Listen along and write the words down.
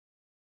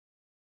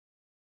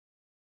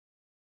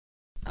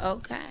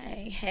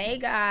Okay. Hey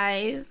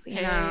guys,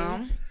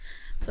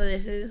 So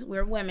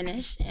we're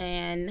Womanish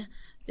and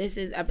this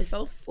is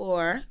episode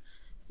 4.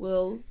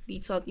 We'll be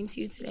talking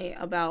to you today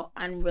about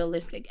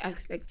unrealistic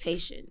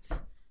expectations.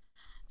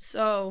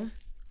 So,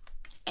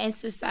 in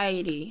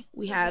society,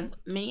 we have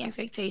many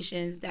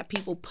expectations that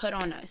people put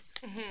on us,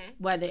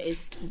 whether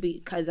it's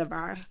because of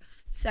our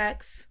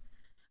sex,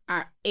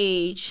 our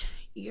age,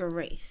 your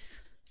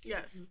race.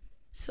 Yes.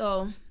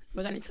 So,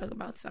 we're going to talk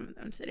about some of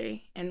them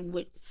today and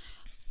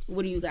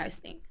what do you guys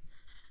think?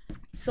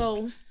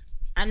 So,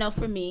 I know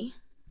for me,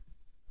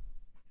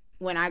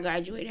 when I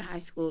graduated high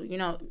school,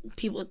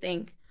 people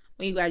think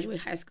when you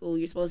graduate high school,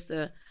 you're supposed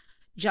to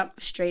jump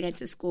straight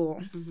into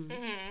school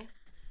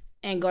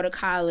and go to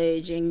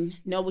college and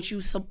know what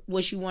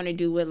you want to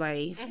do with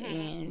life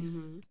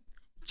and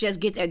just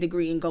get that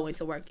degree and go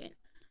into working.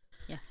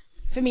 Yes.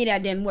 For me,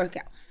 that didn't work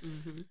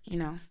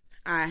out.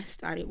 I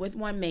started with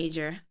one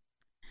major,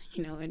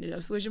 ended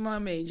up switching my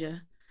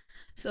major.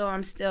 So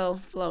I'm still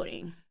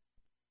floating.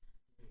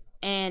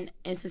 And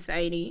in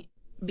society,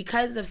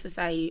 because of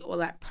society, all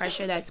that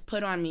pressure that's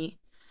put on me,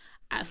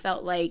 I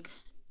felt like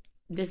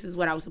this is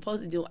what I was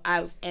supposed to do.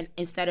 And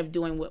instead of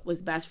doing what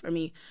was best for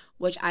me,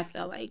 which I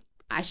felt like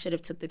I should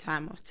have took the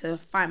time off to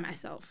find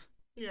myself.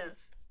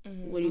 Yes.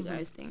 What do you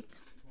guys think?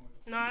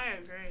 No, I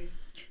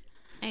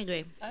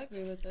agree. I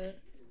agree with that.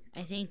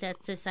 I think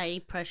that society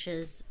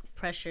pressures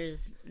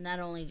not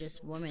only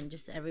just women,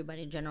 just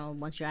everybody in general.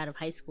 Once you're out of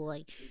high school,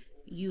 like,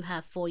 you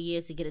have 4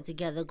 years to get it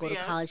together, go to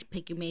college,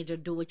 pick your major,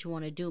 do what you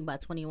want to do. By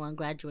 21,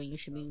 graduate, you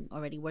should be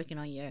already working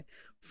on your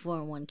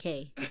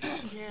 401k.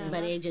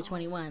 By the age of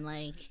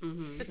 21,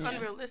 it's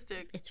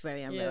unrealistic. It's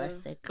very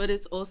unrealistic. But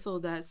it's also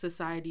that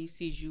society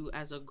sees you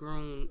as a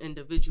grown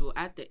individual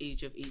at the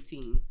age of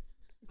 18.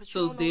 But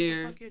so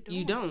there,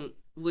 you don't,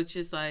 which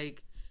is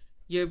like,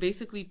 you're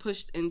basically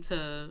pushed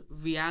into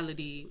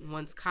reality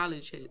once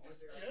college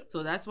hits.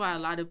 So that's why a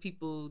lot of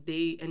people,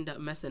 they end up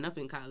messing up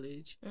in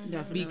college.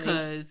 Definitely.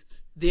 Because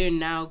they're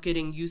now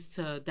getting used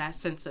to that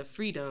sense of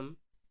freedom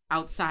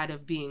outside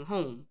of being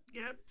home.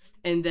 Yep.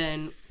 And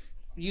then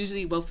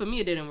usually, well, for me,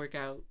 it didn't work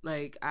out.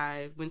 Like,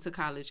 I went to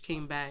college,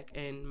 came back,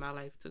 and my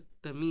life took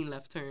the mean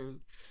left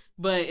turn.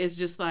 But it's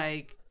just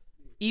like,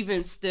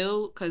 even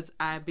still, because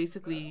I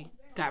basically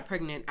got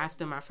pregnant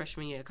after my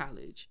freshman year of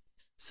college.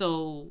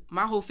 So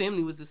my whole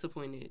family was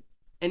disappointed.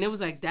 And it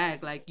was like,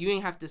 Dag, like, you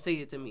ain't have to say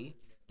it to me.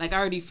 Like, I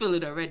already feel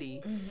it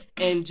already.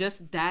 And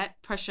just that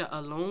pressure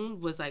alone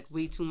was, like,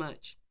 way too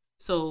much.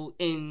 So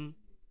in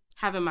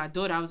having my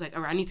daughter, I was like,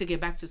 all right, I need to get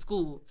back to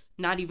school.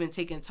 Not even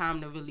taking time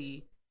to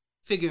really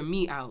figure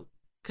me out.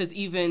 Because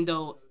even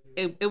though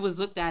it was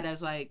looked at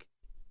as, like,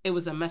 it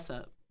was a mess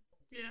up.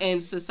 Yeah.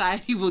 And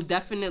society will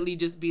definitely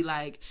just be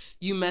like,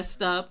 you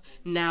messed up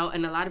now.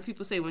 And a lot of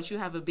people say, once you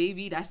have a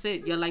baby, that's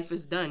it. Your life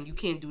is done. You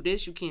can't do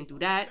this. You can't do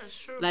that.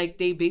 That's true. Like,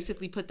 they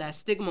basically put that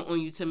stigma on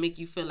you to make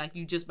you feel like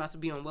you just about to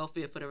be on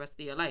welfare for the rest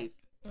of your life.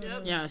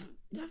 Yep. Yes,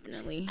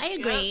 definitely. I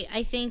agree.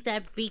 I think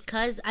that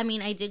because, I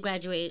did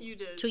graduate You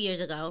did. 2 years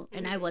ago,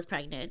 and I was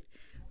pregnant.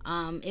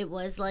 It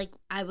was like,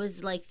 I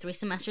was like 3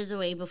 semesters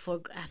away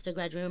after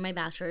graduating with my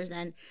bachelor's,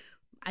 and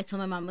I told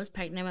my mom I was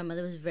pregnant. My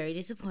mother was very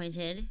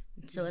disappointed.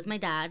 So was my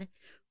dad.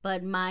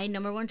 But my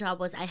number one job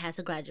was I had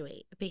to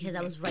graduate because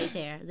I was right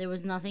there. There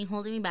was nothing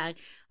holding me back.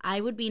 I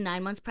would be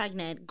 9 months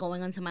pregnant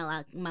going into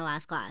my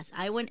last class.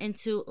 I went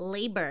into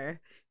labor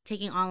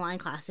taking online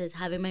classes,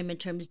 having my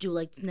midterms due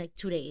like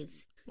 2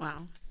 days.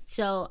 Wow.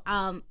 So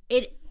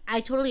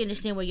I totally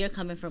understand where you're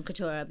coming from,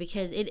 Katura,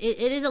 because it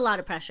is a lot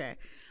of pressure.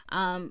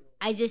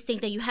 I just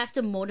think that you have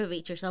to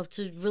motivate yourself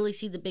to really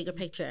see the bigger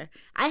picture.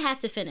 I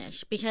had to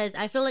finish because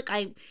I feel like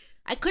I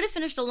could have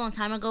finished a long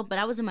time ago, but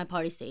I was in my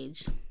party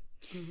stage.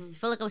 I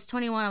felt like I was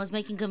 21. I was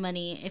making good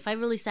money. If I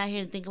really sat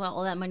here and think about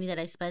all that money that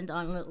I spent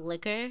on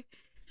liquor,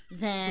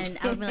 then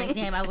I would be like,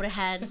 damn, I would have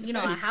had,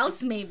 a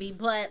house maybe.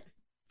 But,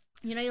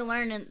 you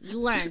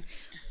learn.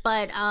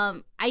 But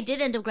I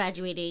did end up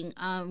graduating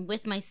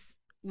with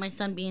my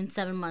son being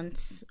 7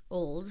 months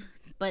old.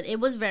 But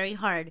it was very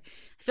hard.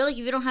 I feel like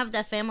if you don't have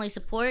that family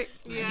support,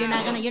 you're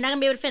not gonna be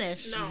able to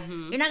finish. No.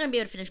 You're not gonna be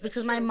able to finish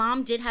because my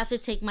mom did have to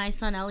take my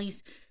son at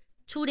least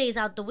 2 days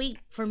out the week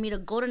for me to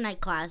go to night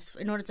class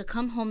in order to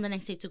come home the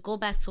next day to go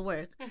back to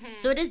work.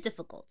 So it is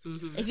difficult.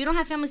 If you don't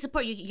have family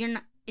support, you're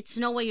not. It's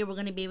no way you're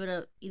gonna be able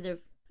to either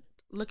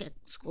look at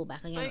school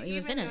back again or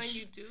even finish. When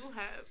you do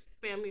have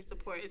family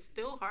support, it's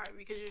still hard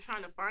because you're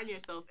trying to find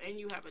yourself and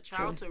you have a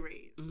child to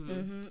raise.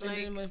 Mm-hmm. Like,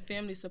 and then when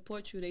family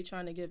supports you, they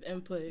trying to give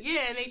input.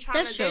 Yeah, and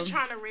they're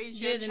trying to raise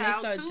your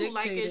child too,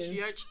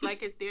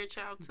 like it's their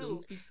child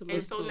too.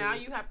 And so now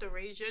you have to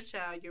raise your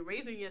child. You're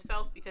raising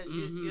yourself because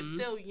you're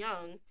still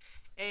young,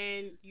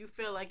 and you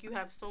feel like you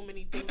have so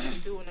many things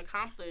to do and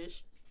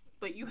accomplish,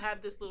 but you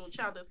have this little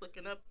child that's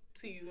looking up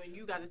to you, and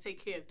you got to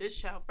take care of this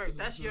child first.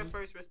 That's your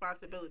first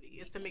responsibility,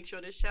 is to make sure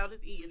this child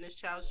is eating, this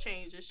child's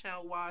changed, this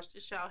child washed,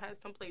 this child has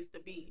some place to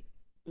be.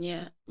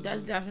 Yeah,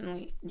 that's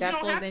definitely you don't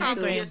falls have time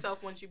into for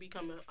yourself once you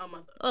become a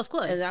mother. Oh, of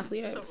course, exactly.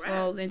 It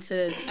falls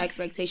into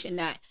expectation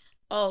that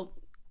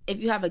if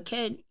you have a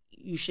kid,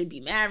 you should be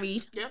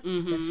married. Yep.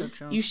 That's so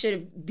true. You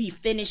should be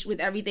finished with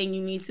everything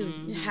you need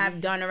to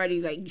have done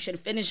already. Like, you should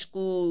finish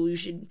school. You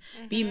should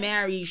be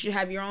married. You should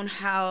have your own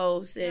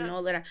house and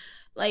all that.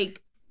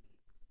 Like,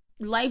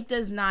 life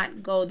does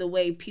not go the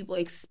way people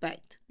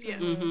expect. Yeah,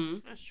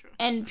 that's true.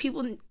 And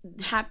people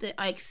have to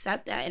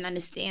accept that and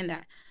understand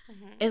that.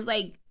 It's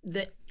like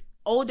the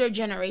older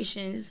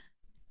generations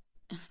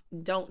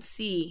don't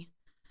see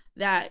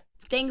that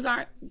things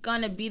aren't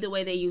gonna be the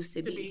way they used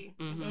to be.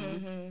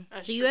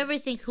 Do you ever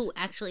think who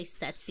actually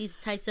sets these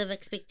types of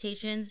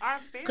expectations?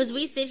 Because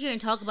we sit here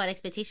and talk about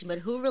expectation, but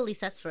who really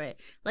sets for it?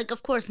 Like,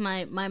 of course,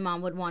 my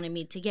mom would want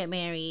me to get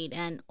married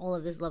and all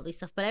of this lovely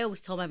stuff, but I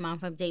always told my mom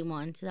from day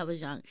one, since I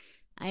was young,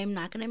 I am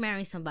not going to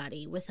marry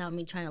somebody without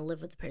me trying to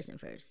live with the person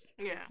first.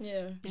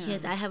 Yeah.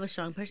 Because I have a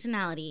strong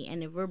personality,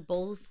 and if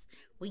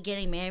we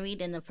getting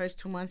married in the first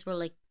 2 months, we're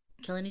like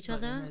killing each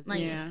other.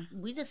 Like,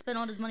 we just spent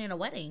all this money on a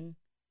wedding.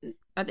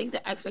 I think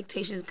the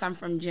expectations come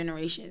from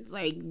generations.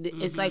 Like,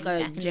 it's like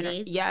a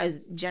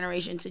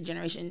generation to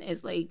generation.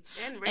 It's like,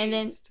 and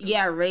then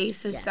race,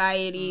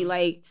 society,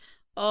 like,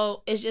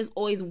 it's just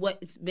always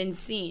what's been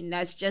seen.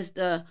 That's just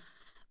the,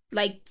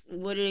 like,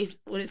 what is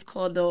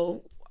called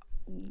the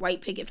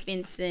white picket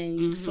fence, and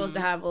you're supposed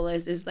to have all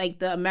this. It's like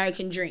the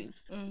American dream,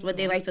 what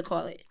they like to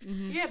call it.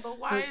 Yeah, but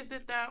why is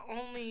it that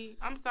only,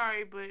 I'm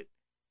sorry, but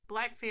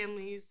black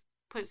families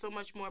put so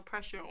much more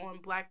pressure on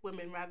black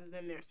women rather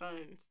than their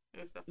sons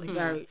and stuff like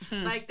that?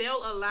 Like,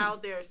 they'll allow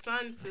their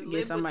sons to live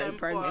with them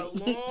pregnant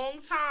for a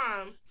long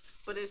time,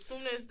 but as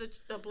soon as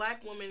the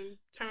black woman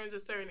turns a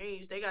certain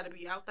age, they got to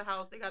be out the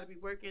house, they got to be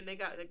working, they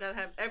got to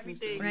have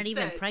everything. We're not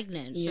even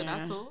pregnant. Should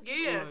I talk?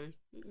 Yeah.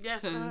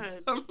 Yes, go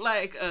ahead. I'm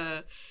like,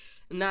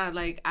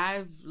 like,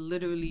 I've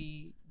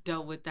literally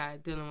dealt with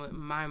that dealing with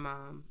my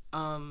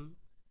mom.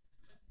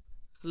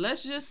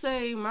 Let's just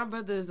say my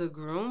brother is a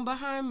grown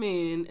behind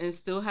man and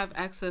still have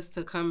access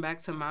to come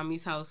back to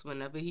mommy's house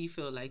whenever he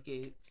feel like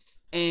it.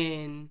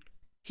 And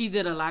he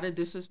did a lot of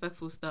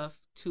disrespectful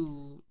stuff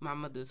to my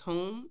mother's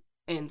home,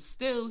 and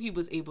still he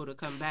was able to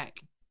come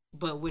back.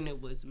 But when it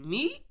was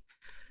me,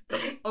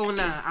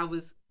 I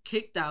was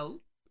kicked out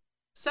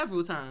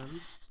several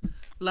times.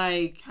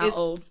 Like, how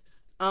old?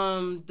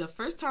 The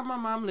first time my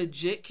mom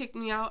legit kicked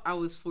me out, I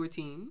was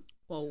 14.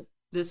 Whoa.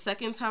 The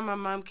second time my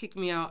mom kicked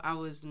me out, I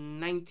was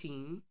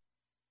 19.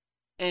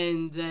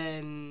 And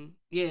then,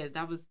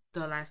 that was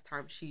the last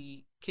time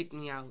she kicked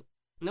me out.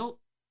 Nope.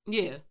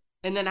 Yeah.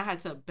 And then I had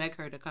to beg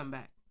her to come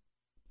back.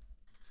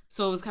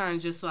 So it was kind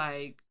of just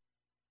like,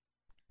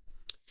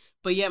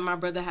 but yet my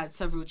brother had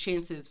several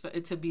chances for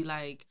it to be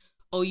like,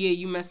 oh yeah,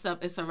 you messed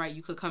up, it's all right,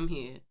 you could come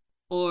here.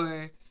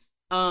 Or,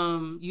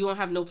 you don't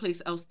have no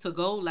place else to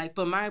go. Like,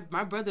 but my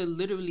brother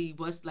literally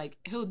was like,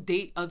 he'll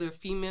date other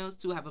females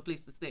to have a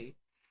place to stay.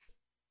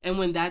 And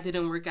when that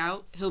didn't work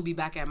out, he'll be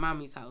back at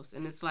mommy's house.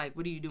 And it's like,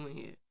 what are you doing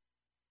here?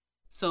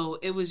 So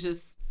it was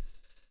just,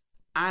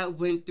 I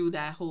went through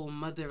that whole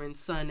mother and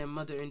son and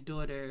mother and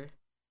daughter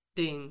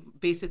thing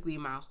basically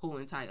my whole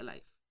entire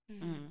life.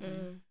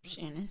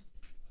 Shannon?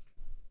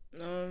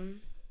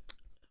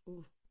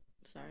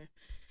 Sorry.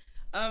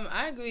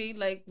 I agree,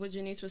 like what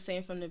Janice was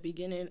saying from the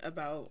beginning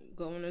about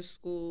going to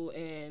school,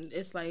 and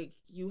it's like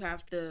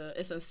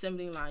it's an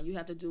assembly line. You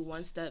have to do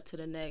one step to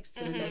the next,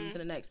 to the next, to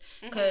the next.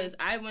 Because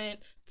I went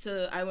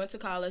to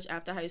college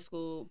after high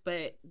school,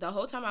 but the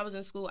whole time I was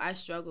in school, I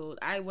struggled.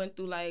 I went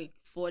through like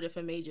 4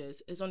 different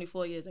majors. It's only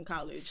 4 years in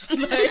college.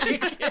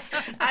 Like,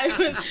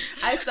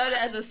 I started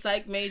as a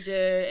psych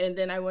major, and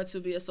then I went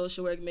to be a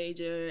social work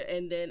major,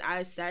 and then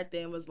I sat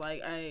there and was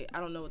like, I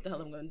don't know what the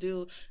hell I'm gonna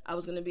do. I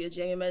was gonna be a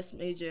JMS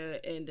major,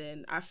 and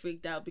then I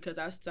freaked out because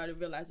I started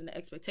realizing the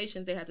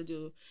expectations they had to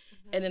do,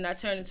 and then I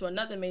turned into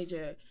another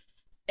major.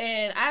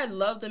 And I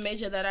love the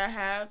major that I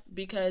have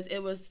because it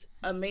was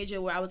a major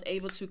where I was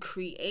able to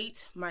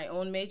create my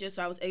own major.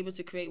 So I was able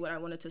to create what I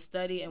wanted to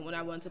study and what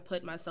I wanted to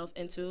put myself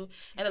into.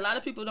 And a lot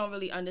of people don't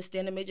really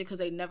understand the major because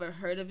they never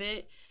heard of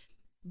it.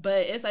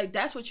 But it's like,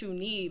 that's what you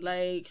need.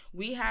 Like,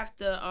 we have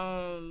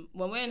to,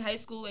 when we're in high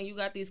school and you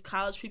got these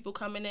college people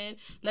coming in,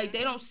 like,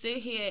 they don't sit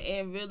here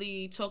and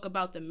really talk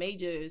about the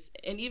majors.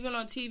 And even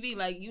on TV,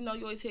 like, you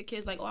always hear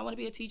kids like, oh, I want to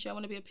be a teacher, I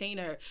want to be a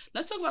painter.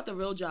 Let's talk about the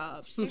real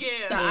jobs.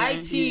 Yeah. The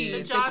IT.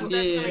 The jobs that's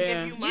going to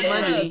give you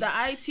money. The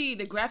IT,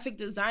 the graphic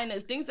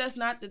designers, things that's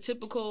not the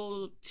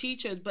typical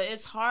teachers. But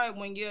it's hard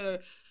when you're,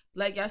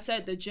 like I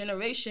said, the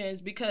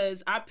generations,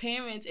 because our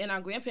parents and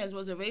our grandparents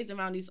wasn't raised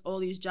around all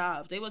these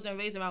jobs. They wasn't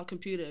raised around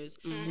computers.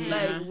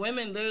 Like,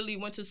 women literally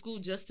went to school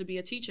just to be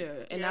a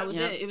teacher, and that was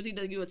it. It was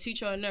either you a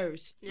teacher or a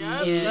nurse.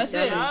 That's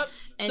it.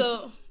 And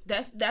so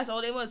that's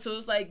all they was. So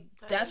it's like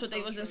that's what they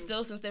was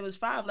instilled since they was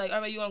 5. Like,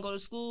 all right, you want to go to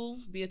school,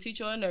 be a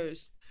teacher or a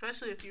nurse.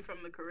 Especially if you're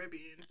from the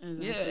Caribbean.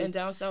 Exactly. Yeah, and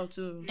down south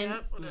too.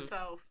 Or the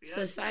South.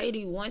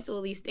 Society wants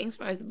all these things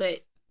for us,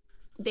 but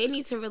they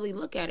need to really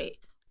look at it.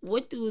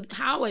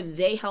 How are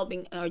they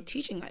helping or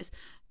teaching us?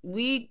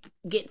 We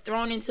get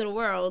thrown into the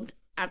world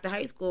after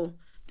high school,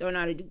 don't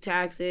know how to do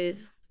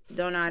taxes,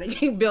 don't know how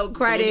to build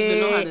credit, don't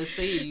even know how to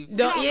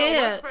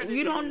save.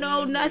 You don't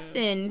know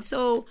nothing.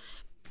 So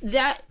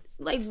that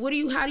like,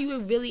 how do you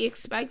really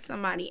expect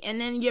somebody? And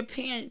then your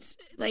parents,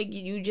 like,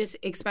 you just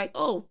expect,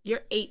 oh,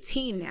 you're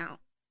 18 now.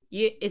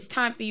 It's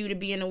time for you to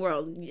be in the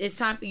world. It's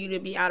time for you to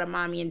be out of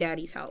mommy and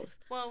daddy's house.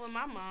 Well, with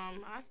my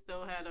mom, I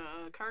still had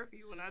a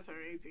curfew when I turned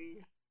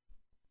 18.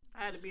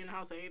 I had to be in the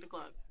house at 8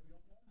 o'clock.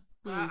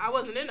 I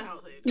wasn't in the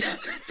house at 8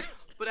 o'clock.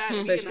 But I had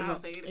to be in the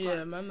house at 8 o'clock.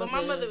 Yeah, my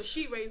mother,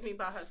 she raised me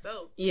by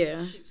herself.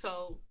 Yeah.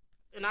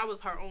 And I was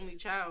her only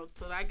child.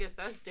 So I guess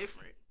that's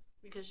different.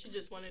 Because she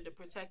just wanted to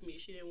protect me.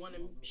 She didn't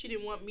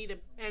want me to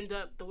end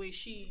up the way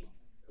she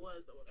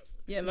was or whatever.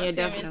 Yeah, my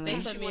parents, they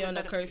put me on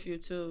a curfew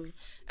too.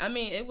 I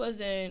mean, it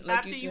wasn't like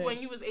after you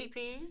when you was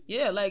 18.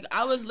 Yeah, like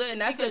I was lit, and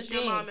that's the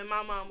thing. Your mom and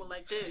my mom were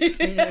like this.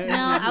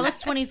 No, I was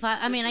 25.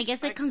 I mean, I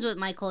guess it comes with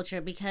my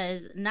culture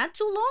because not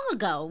too long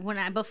ago,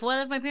 before I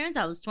left my parents,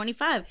 I was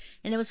 25,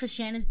 and it was for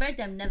Shannon's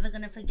birthday. I'm never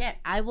gonna forget.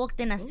 I walked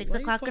in at 6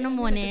 o'clock in the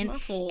morning,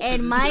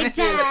 and my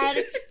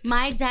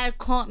dad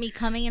caught me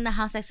coming in the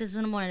house at 6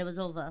 in the morning. It was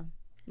over.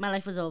 My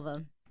life was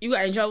over. You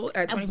got in trouble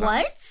at 25?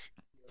 What?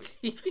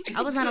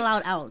 I was not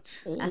allowed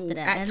out after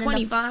that. At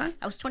 25?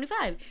 I was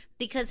 25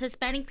 because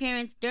Hispanic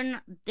parents,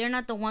 they're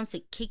not the ones to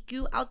kick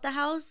you out the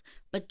house,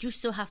 but you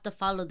still have to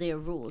follow their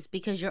rules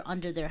because you're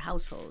under their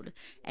household.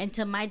 And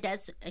to my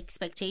dad's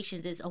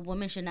expectations is a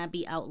woman should not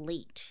be out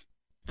late.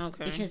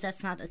 Okay. Because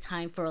that's not a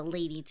time for a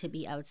lady to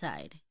be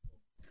outside.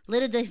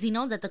 Little does he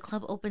know that the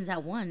club opens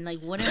at 1. Like,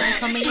 when am I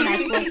coming in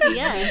at 12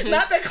 p.m.?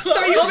 Not the club.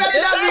 So you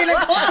better not be in the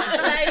club.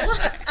 Like,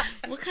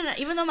 what kind of...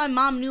 Even though my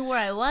mom knew where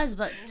I was,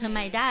 but to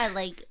my dad,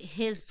 like,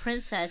 his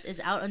princess is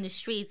out on the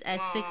streets at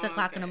 6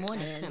 o'clock in the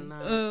morning.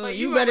 So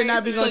you better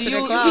not be going to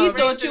the club. He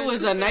thought you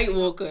was a night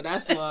walker.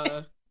 That's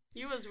why.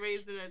 You was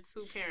raised in a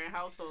 2-parent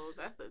household.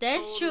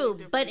 That's true,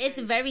 but it's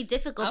very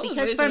difficult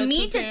because for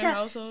me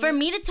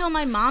to tell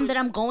my mom that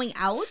I'm going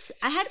out,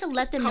 I had to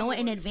let them know it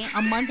in advance,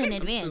 a month in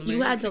advance.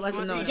 You had to let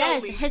them know.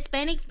 Yes,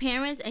 Hispanic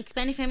parents,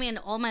 Hispanic family, and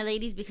all my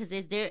ladies because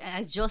they're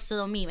just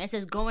a meme. It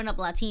says growing up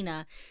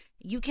Latina.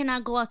 You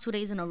cannot go out 2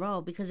 days in a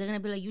row because they're gonna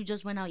be like, you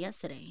just went out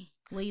yesterday.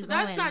 Where you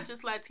going? That's not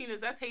just Latinas.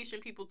 That's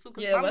Haitian people too.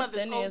 Yeah, my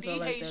mother's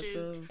OD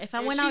Haitian. If I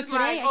went out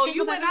today, like, oh,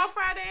 you went out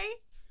Friday?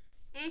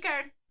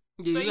 Okay.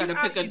 Yeah, so you gotta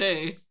pick a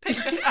day.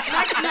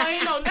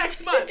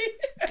 Next month.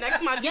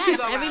 Next month. Yes,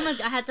 every month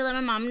I had to let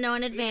my mom know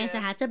in advance. I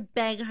had to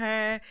beg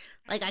her.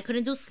 Like, I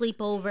couldn't do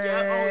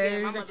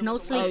sleepovers. No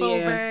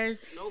sleepovers.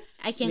 Nope.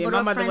 I can't go to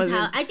a friend's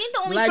house. I think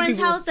the only friend's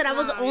house that I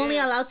was only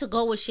allowed to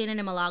go was Shannon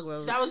and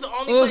Milagros. That was the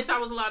only place I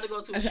was allowed to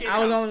go to. I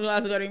was only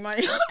allowed to go to my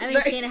house. I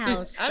mean, Shannon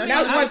house.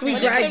 That was once we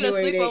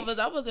graduated. Sleepovers,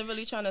 I wasn't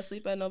really trying to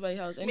sleep at nobody's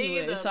house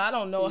anyway. So I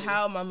don't know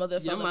how my mother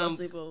felt about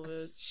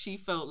sleepovers. She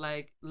felt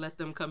like, let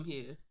them come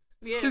here.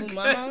 Yeah,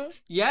 mama.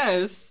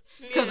 Yes,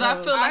 because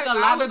I feel like a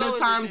lot of the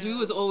times we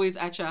was always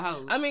at your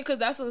house. I mean, because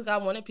that's what I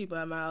wanted people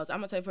at my house.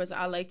 I'm a type of person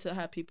I like to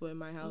have people in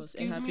my house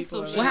and have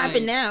people. What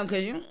happened now?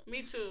 Cause you.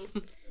 Me too.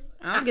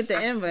 I don't get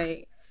the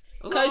invite.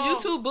 Cause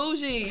you too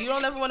bougie. You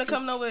don't ever want to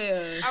come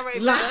nowhere. All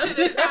right, back to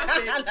this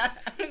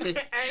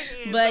topic.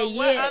 But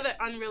what other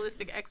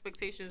unrealistic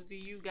expectations do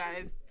you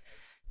guys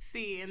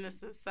see in the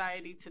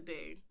society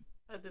today,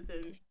 other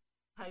than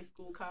high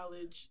school,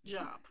 college,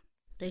 job?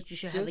 That you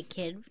should have a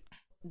kid.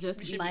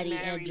 Just by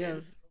the edge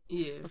of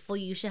before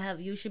you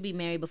should be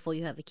married before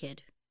you have a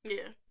kid.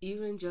 Yeah.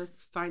 Even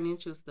just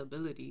financial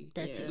stability.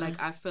 That too. Like,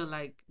 I feel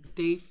like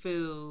they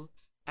feel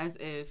as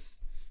if,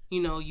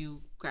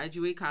 you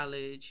graduate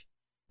college,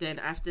 then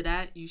after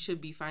that you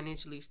should be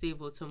financially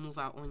stable to move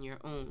out on your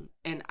own.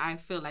 And I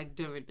feel like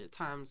during the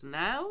times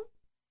now,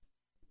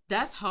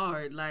 that's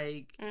hard.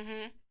 Like,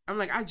 I'm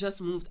like, I just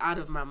moved out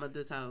of my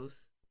mother's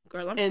house.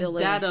 Girl, I'm still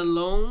living. That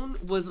alone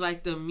was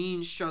like the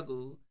mean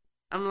struggle.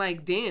 I'm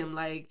like, damn,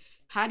 like,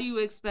 how do you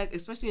expect,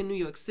 especially in New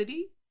York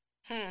City,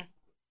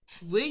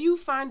 where you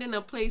finding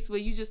a place where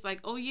you just like,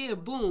 oh yeah,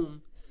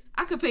 boom,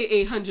 I could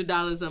pay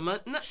 $800 a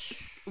month. No,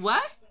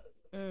 what?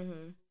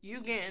 You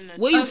getting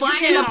where you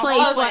finding a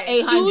place for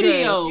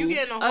 $800? You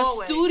getting a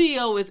hallway. A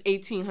studio is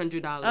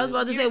 $1,800. I was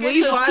about to say, where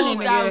you finding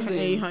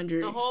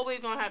 $800? The hallway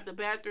gonna have the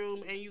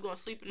bathroom, and you gonna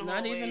sleep in the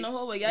hallway. Not even the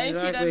hallway. Y'all ain't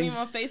see that meme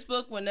on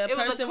Facebook when that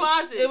person? Was a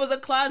closet. It was a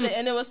closet,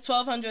 and it was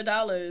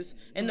 $1,200,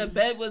 and the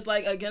bed was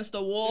like against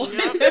the wall, on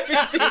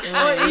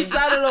each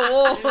side of the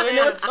wall, and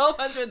it was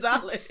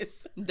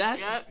 $1,200.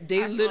 That's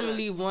they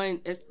literally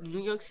want.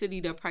 New York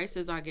City, the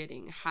prices are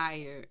getting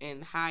higher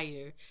and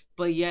higher,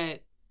 but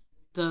yet.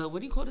 What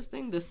do you call this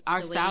thing?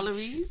 Our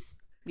salaries?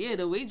 Yeah,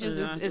 the wages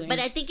is. But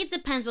I think it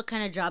depends what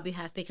kind of job you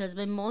have, because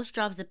with most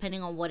jobs,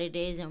 depending on what it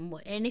is and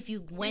if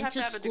you went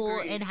to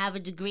school and have a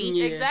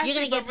degree, exactly,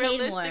 you're gonna get paid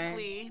more.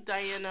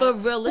 Diana,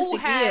 but realistically,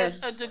 who has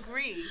a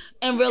degree?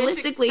 And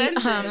realistically,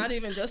 not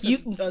even just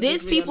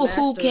there's people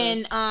who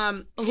can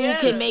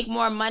make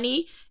more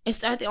money and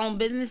start their own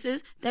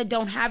businesses that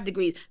don't have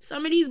degrees.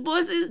 Some of these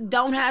bosses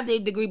don't have their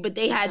degree, but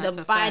they had the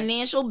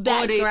financial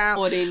background,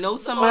 or they know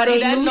somebody,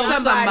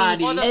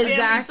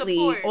 exactly,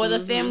 or the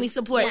family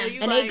support,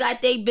 and they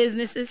got their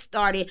businesses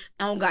started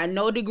and don't got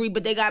no degree,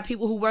 but they got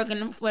people who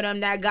working for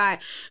them that got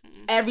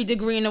every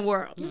degree in the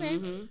world.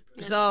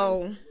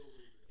 So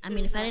I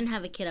mean, if I didn't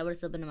have a kid, I would have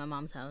still been in my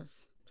mom's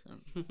house. So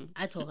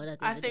I told her that.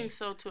 I think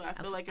so too. I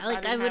feel like if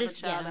I didn't have a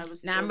child, I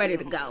was. Now I'm ready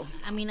to go.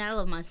 I mean, I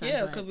love my son.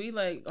 Yeah, because we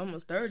like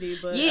almost 30,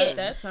 but at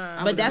that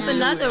time. But that's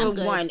another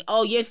one.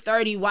 Oh, you're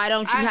 30. Why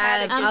don't you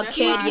have a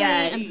kid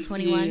yet? I'm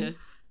 21. Yeah.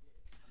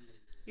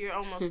 You're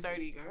almost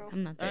 30, girl.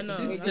 I'm not 30. I know.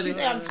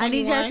 I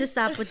need you to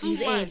stop with these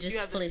ages. You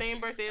have the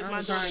same birthday as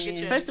my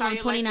daughter. First of all, I'm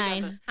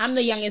 29. I'm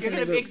the youngest in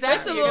the group.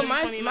 First of all,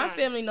 my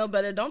family know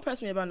better. Don't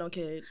press me about no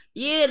kid.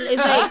 Yeah,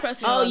 it's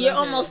like, oh, you're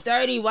almost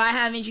 30. Why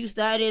haven't you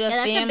started a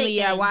family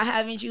yet? Why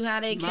haven't you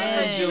had a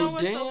kid? You know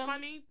what's so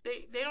funny?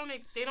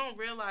 They don't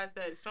realize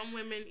that some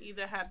women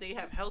either have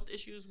health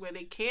issues where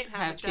they can't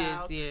have a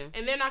child, kids,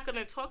 and they're not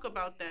gonna talk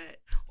about that,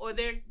 or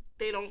they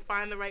don't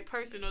find the right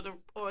person,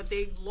 or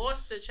they've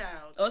lost a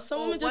child, or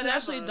some women just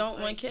naturally don't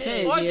want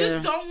kids, or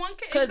just don't want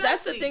kids. Because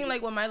that's the thing.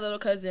 Like with my little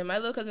cousin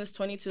is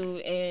 22,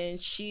 and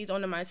she's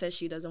on the mindset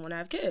she doesn't want to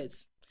have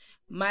kids.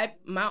 My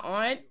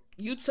aunt.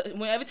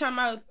 Every time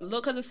my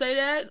little cousin say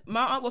that,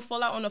 my aunt would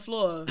fall out on the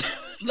floor.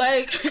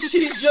 Like,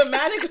 she's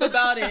dramatic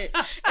about it.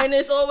 And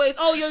it's always,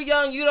 oh, you're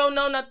young, you don't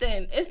know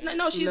nothing. She's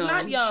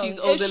not young. She's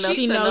old enough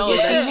to know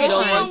that she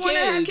don't want to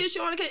have kids. She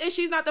want kids. And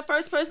she's not the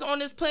first person on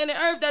this planet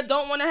Earth that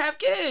don't want to have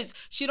kids.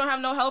 She don't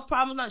have no health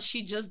problems.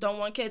 She just don't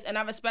want kids. And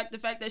I respect the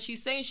fact that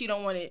she's saying she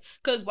don't want it.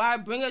 Because why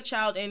bring a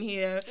child in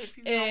here? If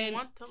you don't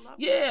want to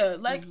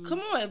love come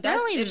on.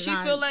 If she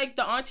feel like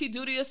the auntie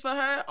duty is for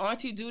her,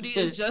 auntie duty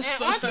is just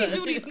for her. Auntie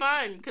duty fun.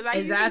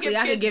 Exactly,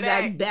 I can give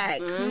that back.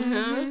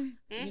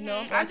 You know,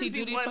 auntie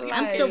duty for life.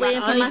 I'm still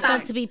waiting for my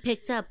son to be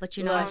picked up, but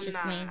it's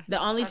just me.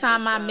 The only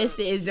time I miss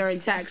it is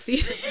during tax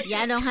season. Yeah,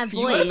 I don't have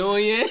voice.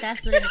 Annoying.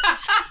 That's what it is.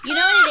 You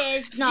know what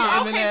it is?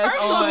 No. Okay, first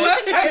of all,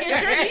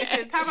 get your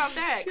nieces. How about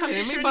that? Come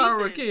get your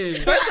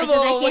nieces. First of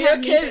all, when your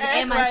kids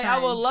act right, I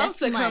would love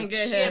to come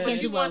get him. Yeah,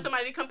 but you want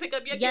somebody to come pick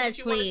up your kids? Yes,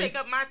 you please. Want to take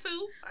up my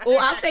two? Oh,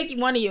 I'll take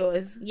one of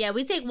yours. Yeah,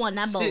 we take one,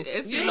 not both.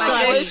 You're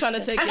like always trying to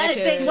take your kids. I gotta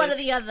take one or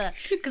the other.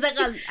 Because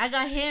I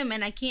got him,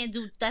 and I can't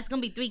do. That's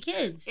gonna be 3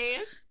 kids.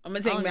 And I'm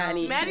gonna take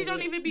Maddie. Maddie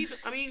don't even be.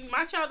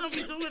 My child don't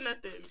be doing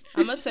nothing.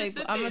 I'm gonna take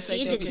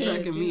your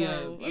kids. You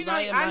know,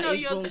 I know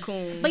you're.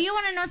 But you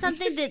want to know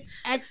something that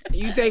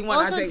you take one.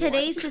 Also,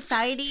 today's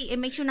society, it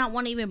makes you not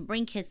want to even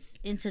bring kids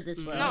into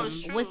this world. No,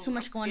 it's true. With too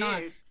much going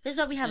on. This is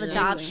why we have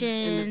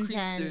adoptions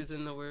and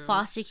in the world.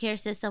 foster care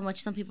system,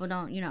 which some people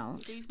don't,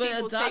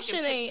 But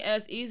adoption ain't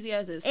as easy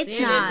as it seems.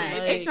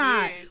 It's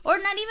not. Or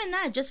not even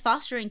that. Just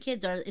fostering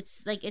kids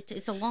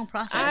it's a long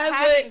process.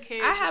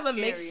 I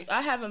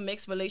have a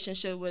mixed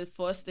relationship with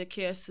foster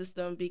care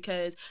system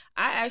because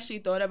I actually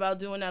thought about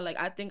doing that. Like,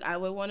 I think I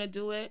would want to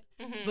do it,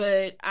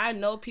 but I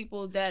know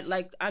people that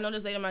I know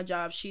this lady at my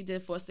job. She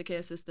did foster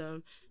care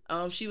system.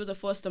 She was a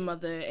foster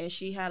mother and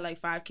she had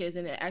 5 kids,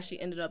 and she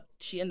ended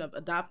up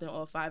adopting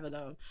all 5 of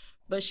them.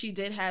 But she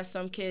did have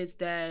some kids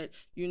that,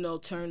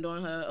 turned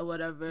on her or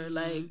whatever.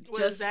 What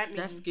does that mean?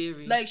 That's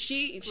scary.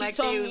 She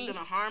told me. They was going to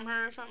harm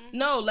her or something?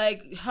 No,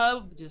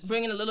 her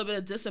bringing a little bit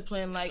of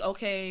discipline.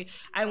 Okay,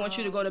 I want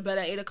you to go to bed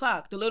at 8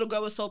 o'clock. The little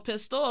girl was so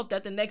pissed off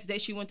that the next day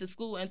she went to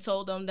school and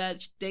told them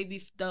that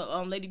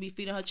the lady be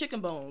feeding her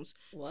chicken bones.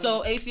 What?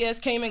 So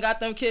ACS came and got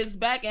them kids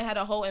back and had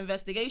a whole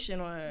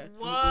investigation on her.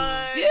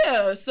 What?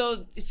 Yeah,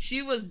 so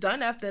she was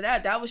done after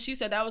that. She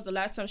said that was the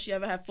last time she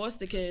ever had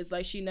foster kids.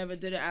 She never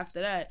did it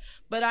after that.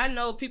 But I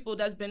know people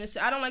that's been.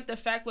 I don't like the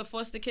fact with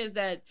foster kids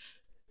that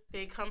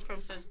they come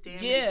from such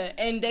damage. Yeah,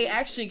 and they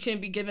actually can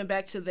be given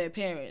back to their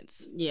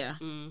parents. Yeah.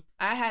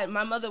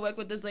 My mother worked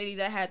with this lady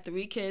that had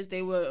 3 kids.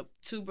 They were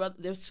 2 brothers.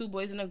 There was 2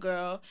 boys and a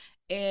girl.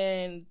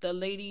 And the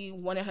lady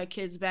wanted her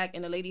kids back,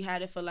 and the lady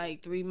had it for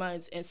 3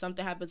 months, and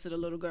something happened to the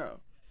little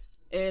girl.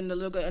 And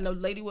the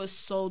lady was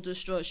so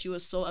distraught. She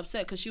was so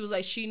upset because she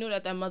was she knew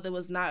that mother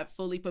was not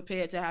fully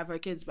prepared to have her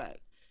kids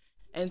back.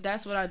 And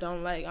that's what I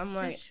don't like. I'm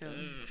like, that's true.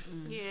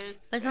 Yeah.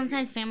 But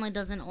sometimes family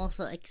doesn't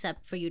also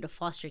accept for you to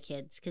foster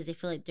kids because they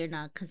feel like they're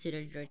not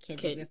considered your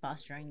kids if you're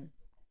fostering.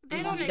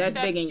 They don't accept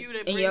big you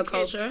to bring your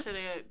kids culture. into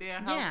their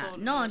household.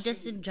 Yeah, no,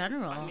 just in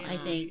general. I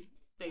think.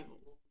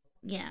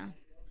 Yeah.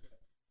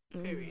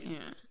 Period.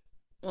 Yeah.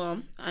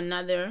 Well,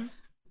 another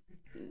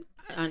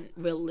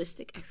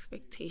unrealistic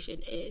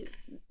expectation is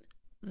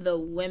the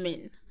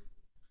women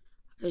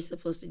are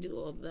supposed to do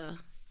all the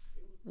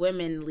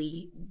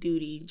womanly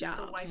duty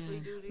jobs.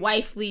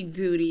 Wifely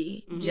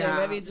duty jobs. Yeah,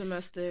 very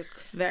domestic.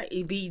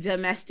 Be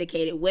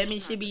domesticated. Women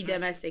should be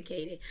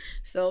domesticated.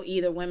 So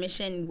either women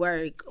shouldn't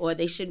work or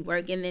they should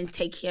work and then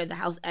take care of the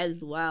house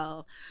as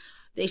well.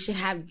 They should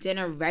have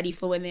dinner ready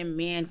for when their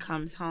man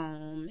comes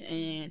home.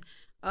 And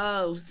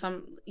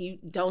you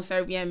don't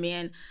serve your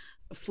man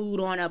food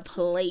on a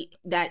plate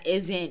that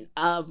isn't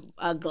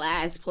a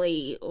glass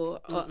plate or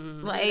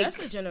that's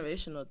a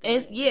generational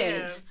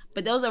thing.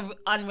 But those are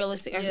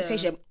unrealistic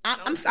expectations.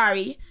 I'm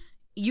sorry,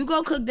 you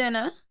go cook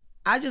dinner.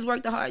 I just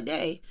worked a hard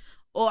day,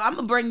 or I'm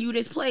gonna bring you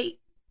this plate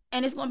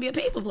and it's gonna be a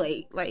paper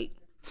plate.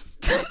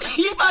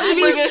 You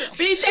probably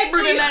be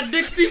bringing that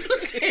Dixie.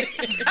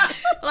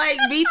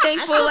 Be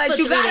thankful that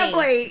you got a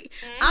plate.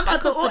 I'm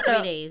about to order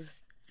 3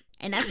 days,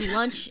 and that's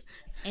lunch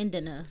and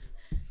dinner.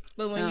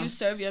 But when you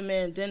serve your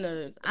man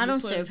dinner, I don't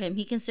serve him.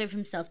 He can serve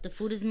himself. The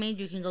food is made.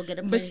 You can go get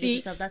a plate and get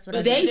yourself. That's what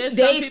I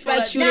they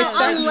expect you to serve.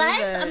 Now,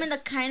 unless I'm in the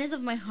kindness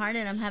of my heart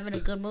and I'm having a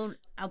good mood,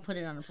 I'll put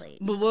it on a plate.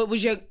 But what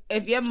was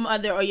if your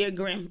mother or your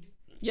mother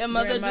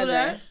grandmother do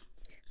that?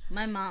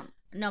 My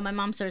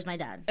mom serves my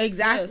dad.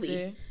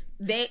 Exactly.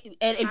 Yeah,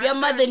 and if your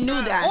mother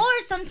knew that,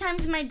 or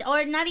sometimes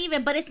or not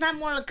even, but it's not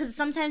more because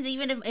sometimes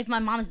even if my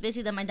mom's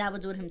busy, then my dad will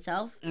do it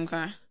himself.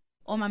 Okay.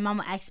 Or my mom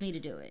will ask me to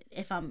do it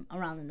if I'm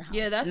around in the house.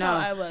 Yeah, that's how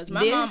I was.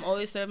 My mom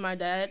always served my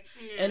dad,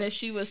 and if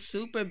she was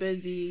super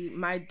busy,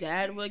 my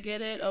dad would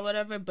get it or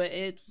whatever. But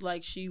it's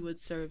like she would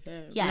serve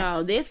him. Yes.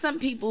 No, there's some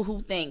people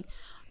who think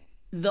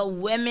the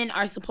women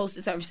are supposed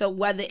to serve. So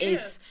whether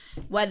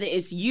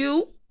it's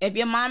you. If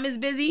your mom is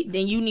busy,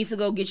 then you need to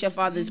go get your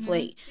father's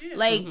plate. Yeah.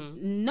 Like,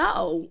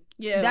 no.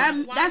 Yeah.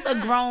 That's a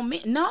grown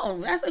man.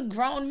 No, that's a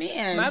grown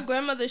man. My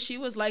grandmother, she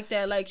was like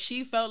that. Like,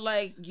 she felt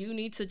like you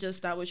need to just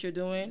stop what you're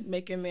doing,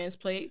 make your man's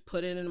plate,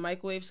 put it in the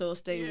microwave so it'll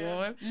stay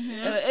warm.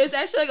 It's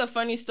actually like a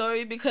funny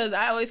story because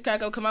I always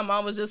crack up because my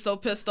mom was just so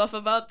pissed off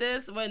about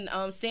this. When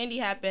Sandy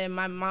happened,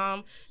 my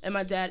mom and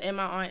my dad and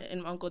my aunt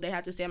and uncle, they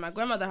had to stay at my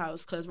grandmother's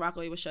house because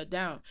Rockaway was shut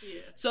down.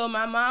 Yeah. So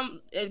my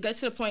mom, it gets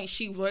to the point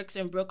she works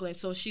in Brooklyn,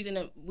 so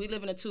we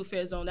live in a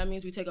 2-fare zone. That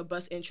means we take a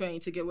bus and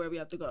train to get where we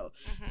have to go.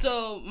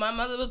 So my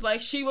mother was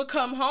like, she would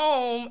come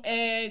home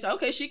and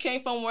she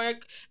came from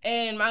work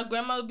and my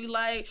grandma would be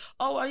like,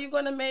 oh, are you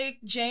gonna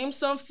make James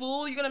some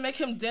food? You gonna make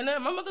him dinner?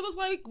 My mother was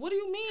like, what do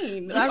you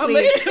mean?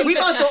 Exactly. We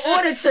about to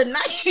order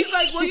tonight. She's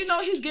like,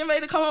 well, he's getting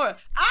ready to come over.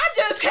 I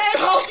just came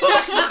home from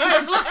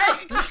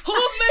work. Like,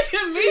 who's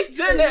making me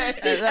dinner?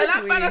 Exactly. And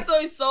I find that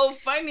story so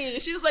funny.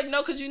 She was like,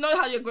 no, because you know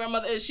how your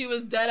grandmother is. She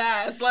was dead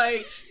ass.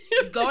 Like,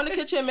 go in the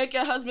kitchen and make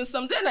your husband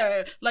some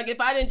dinner. Like, if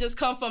I didn't just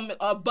come from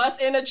a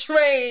bus and a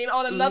train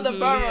on another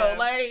borough.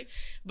 Like,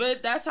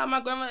 but that's how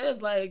my grandma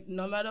is. Like,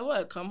 no matter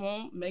what, come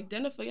home, make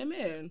dinner for your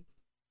man.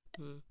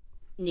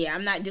 Yeah,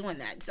 I'm not doing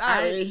that.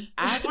 Sorry.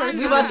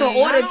 We about to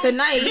order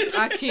tonight.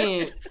 I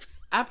can't.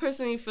 I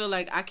personally feel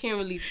like I can't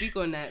really speak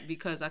on that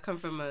because I come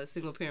from a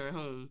single parent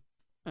home.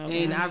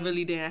 Okay. And I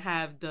really didn't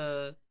have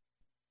the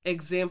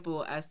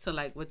example as to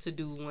like what to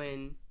do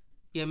when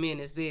your man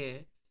is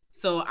there.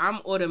 So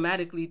I'm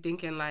automatically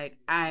thinking like,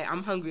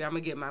 I'm hungry, I'm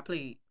gonna get my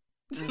plate.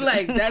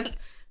 Like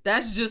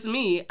that's just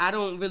me. I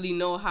don't really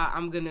know how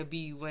I'm gonna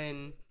be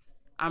when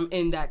I'm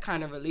in that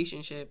kind of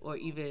relationship or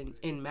even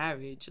in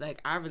marriage.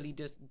 Like I really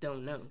just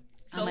don't know.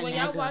 So when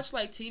y'all watch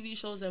like TV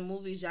shows and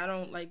movies, y'all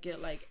don't like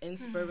get like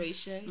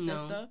inspiration and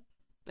stuff?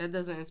 That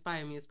doesn't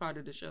inspire me. It's part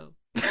of the show.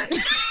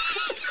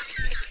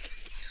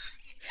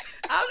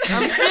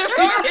 I'm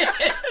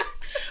serious.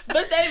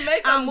 But they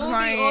make a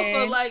movie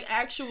off of like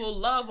actual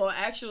love or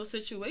actual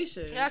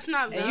situation. That's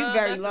not love. And you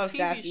very love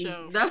Sappy.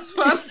 That's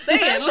what I'm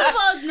saying.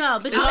 No,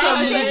 because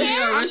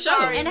I'm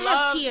sorry. And I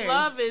have tears.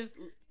 Love is.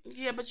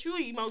 Yeah, but you're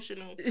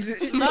emotional.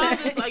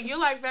 Love is like, you're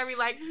like very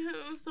like,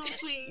 so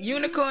sweet.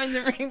 Unicorns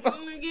and rainbows.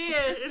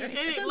 Yeah,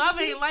 so love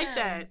ain't like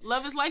that.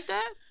 Love is like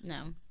that?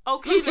 No.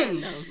 Okay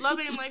then. Love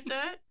ain't like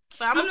that.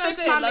 But I'm gonna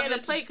fix my man a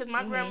plate because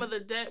my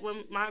grandmother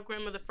when my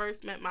grandmother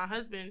first met my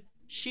husband,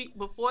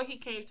 before he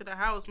came to the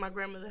house, my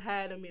grandmother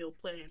had a meal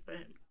planned for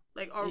him.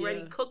 Like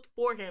already cooked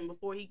for him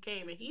before he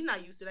came, and he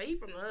not used to that. He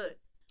from the hood.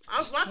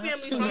 My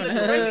family's from the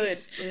Caribbean.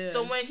 Yeah.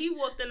 So when he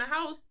walked in the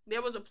house,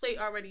 there was a plate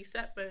already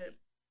set for him.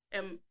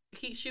 And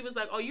she was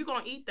like, oh, you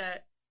gonna eat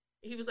that?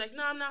 He was like,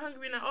 no, I'm not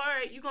hungry now. All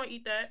right, you gonna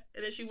eat that.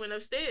 And then she went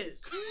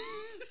upstairs.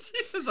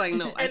 She was like,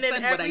 no, I said what I said. And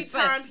then every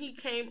time he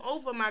came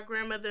over, my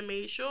grandmother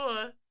made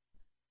sure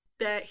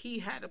that he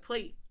had a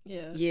plate.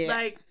 Yeah.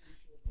 Like,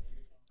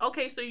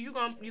 okay, so you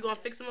gonna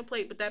fix him a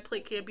plate, but that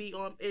plate can't be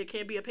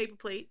a paper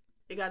plate.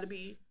 It got to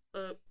be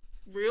a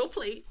real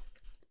plate,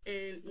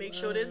 and make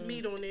sure there's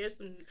meat on there.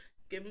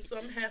 Give him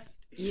some heft.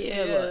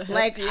 Yeah,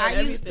 like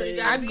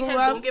I grew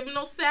up. Don't give him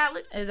no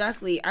salad.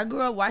 Exactly. I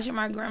grew up watching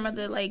my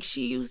grandmother. Like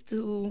she used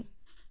to,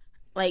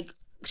 like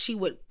she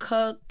would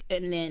cook,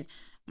 and then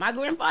my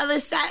grandfather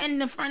sat in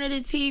the front of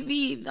the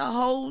TV the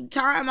whole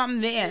time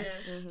I'm there.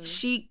 Yeah. Mm-hmm.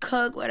 She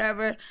cooked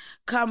whatever.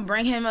 Come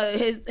bring him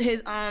his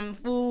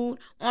food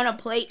on a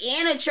plate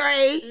and a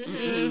tray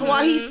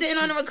while he's sitting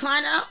on the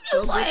recliner. I'm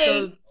just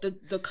like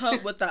the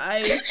cup with the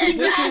ice. Exactly,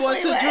 what you want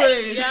to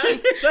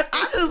drink? Yeah.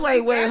 I'm just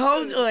like, wait,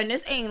 hold on,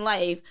 this ain't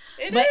life.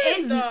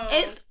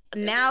 It's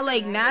now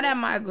that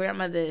my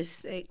grandmother is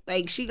sick,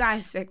 like she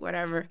got sick,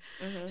 whatever.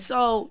 Mm-hmm.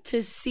 So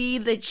to see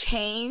the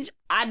change,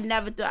 I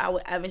never thought I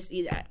would ever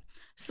see that.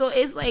 So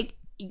it's like,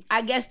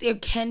 I guess there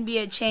can be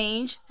a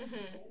change,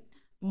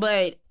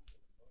 but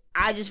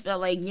I just felt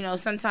like,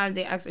 sometimes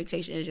the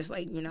expectation is just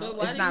like, but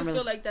why it's not really. But why do you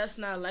feel like that's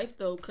not life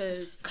though?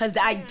 Because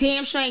I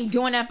damn sure ain't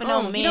doing that for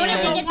no man. You don't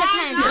even think it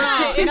depends.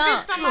 No. If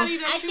it's somebody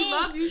that you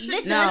love, you should.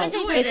 Listen, let me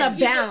tell you it's a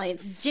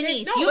balance.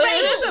 Janice,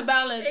 it is a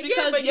balance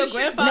because your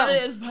grandfather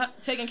is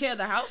taking care of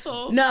the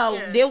household.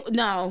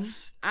 No.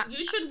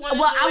 You should want.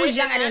 Well, I was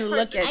young. I didn't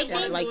look at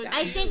that like that.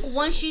 I think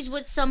once she's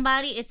with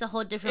somebody, it's a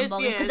whole different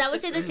ballgame. Because I would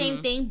say the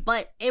same thing,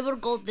 but it would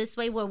go this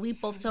way where we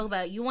both talk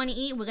about, you want to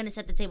eat, we're gonna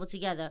set the table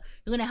together.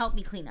 You're gonna help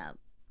me clean up.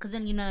 Cause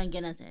then you don't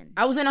get nothing.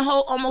 I was in a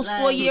whole almost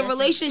 4-year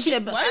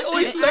relationship. Why you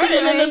always starting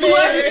in the new?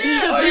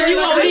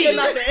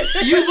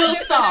 You will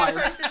starve.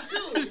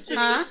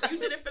 Huh? You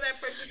did it for that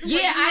person too.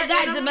 Yeah, I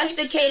got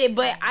domesticated,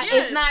 but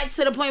it's not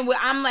to the point where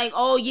I'm like,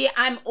 oh yeah,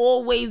 I'm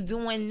always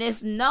doing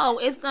this. No,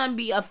 it's gonna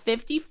be a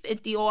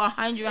 50-50 or 100-100.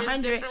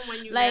 It's different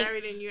when you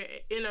married and you're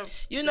in a.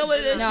 You know what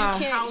it is?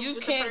 No. You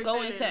can't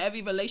go into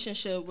every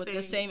relationship with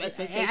the same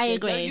expectations. I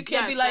agree. You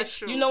can't be like,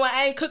 you know what?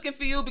 I ain't cooking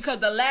for you because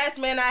the last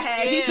man I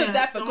had, he took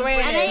that for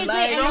granted. And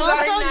I agree. And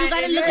also, you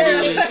gotta look at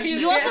it.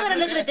 You also gotta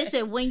look at it this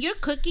way: when you're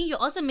cooking,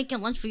 you're also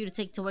making lunch for you to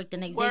take to work the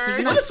next day, so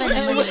you're not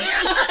spending money.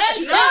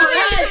 She's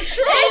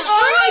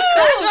always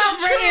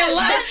bringing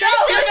lunch.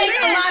 She makes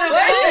a lot of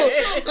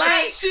food.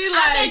 Like she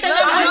like,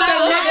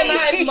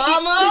 recognize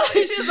mama.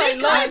 She's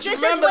like, lunch.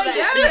 Remember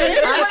that? This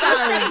is where you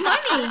save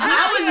money.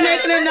 I was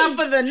making enough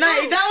for the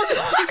night. That was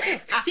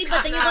see,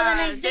 but then you go the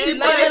next day.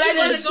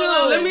 That is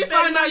true. Let me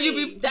find out you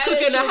be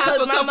cooking a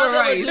half a cup of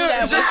rice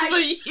just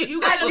for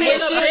you.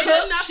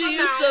 She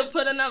used to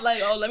put enough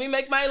like, oh, let me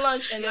make my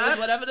lunch, and it was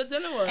whatever the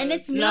dinner was. And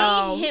it's me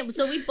and him,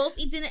 so we both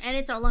eat dinner, and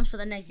it's our lunch for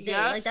the next day.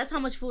 Like that's how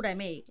much food I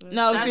make.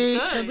 No, that's see,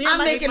 good. I'm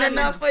making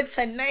enough for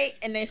tonight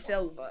and then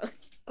silver.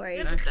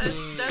 Like,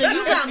 so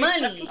you got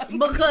money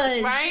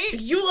because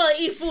you gonna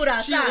eat food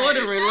outside. She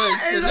ordering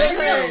lunch.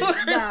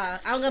 Nah, I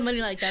don't got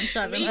money like that. I'm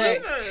sorry. Me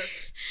neither.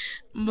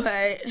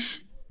 But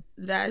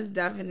that's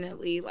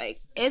definitely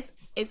like it's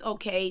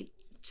okay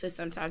to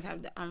sometimes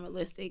have the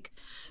unrealistic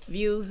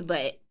views,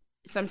 but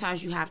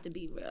sometimes you have to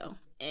be real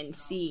and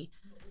see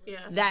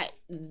that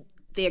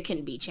there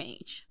can be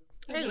change.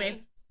 I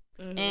agree.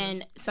 Mm-hmm.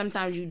 And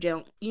sometimes you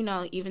don't,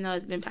 even though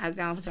it's been passed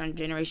down from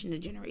generation to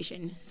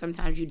generation,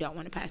 sometimes you don't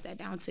want to pass that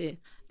down to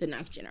the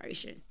next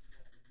generation.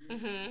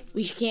 Mm-hmm.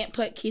 We can't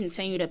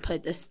continue to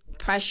put this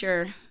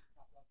pressure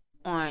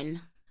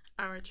on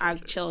our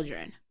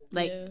children.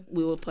 Like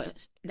we will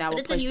put that. But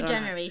it's a new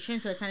generation,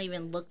 so it's not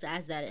even looked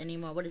as that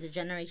anymore. What is it,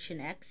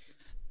 Generation X?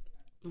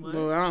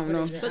 Well, I don't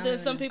know. But then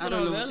some people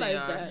don't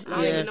realize that. I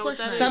don't even know what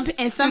that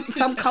is.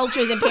 Some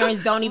cultures and parents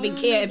don't even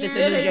care if it's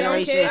a new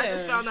generation. I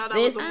just found out I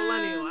was a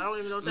millennial. I don't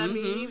even know what that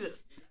means either.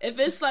 If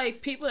it's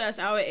like people that's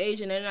our age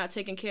and they're not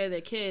taking care of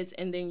their kids,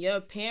 and then your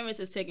parents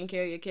is taking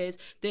care of your kids,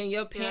 then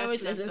your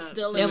parents is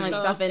instilling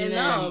stuff in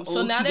them.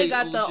 So now they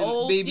got the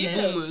old baby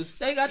boomers.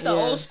 They got the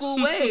old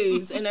school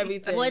ways and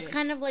everything. Well, it's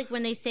kind of like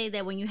when they say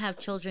that when you have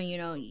children,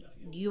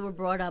 you were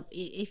brought up.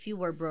 If you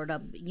were brought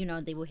up,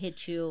 they will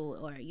hit you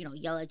or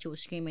yell at you or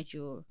scream at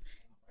you.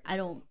 I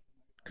don't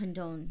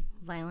condone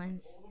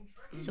violence,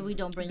 so we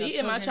don't bring up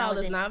beating my child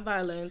is not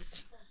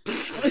violence.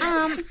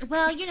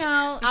 Well,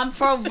 I'm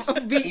pro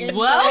beating.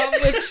 Well,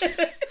 okay.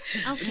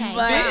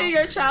 Beating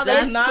your child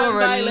is not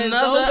violent.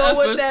 Don't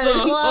go with that.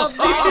 Well, that's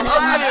all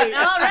right.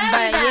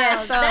 But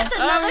yeah, so that's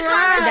another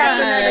conversation. That's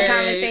another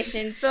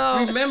conversation.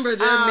 So remember,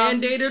 they're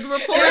mandated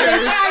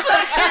reporters.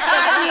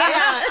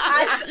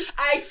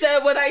 I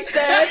said what I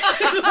said.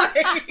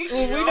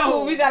 We know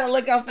who we gotta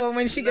look out for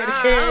when she got a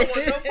I kid. don't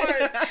want no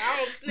parts. I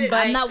don't snitch.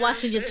 But I'm not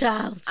watching your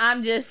child.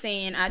 I'm just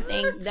saying, I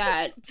think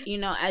that,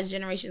 as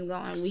generations go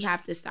on, we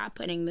have to stop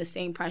putting the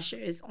same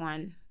pressures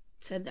on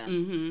to them.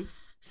 Mm-hmm.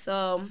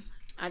 So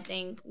I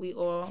think we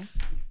all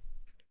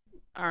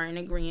are in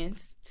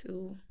agreement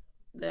to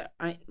the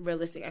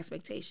unrealistic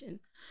expectation.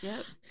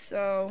 Yep.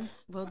 So,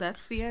 well,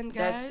 that's the end,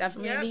 guys. That's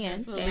definitely the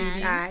end. Thanks,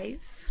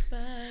 guys.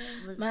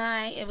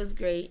 Bye. It was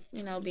great,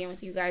 being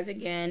with you guys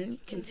again.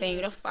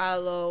 Continue to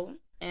follow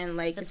and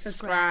and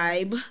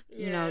subscribe.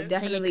 Yeah.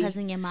 Definitely. Tell your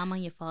cousin, your mama,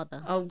 and your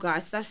father. Oh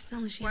God, stop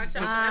stealing shit. Watch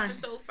out for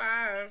episode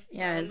 5.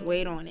 Yes,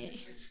 wait on it.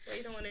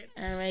 Wait on it.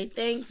 All right,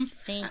 thanks.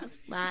 Thanks.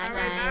 Bye, All guys.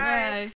 Right, bye.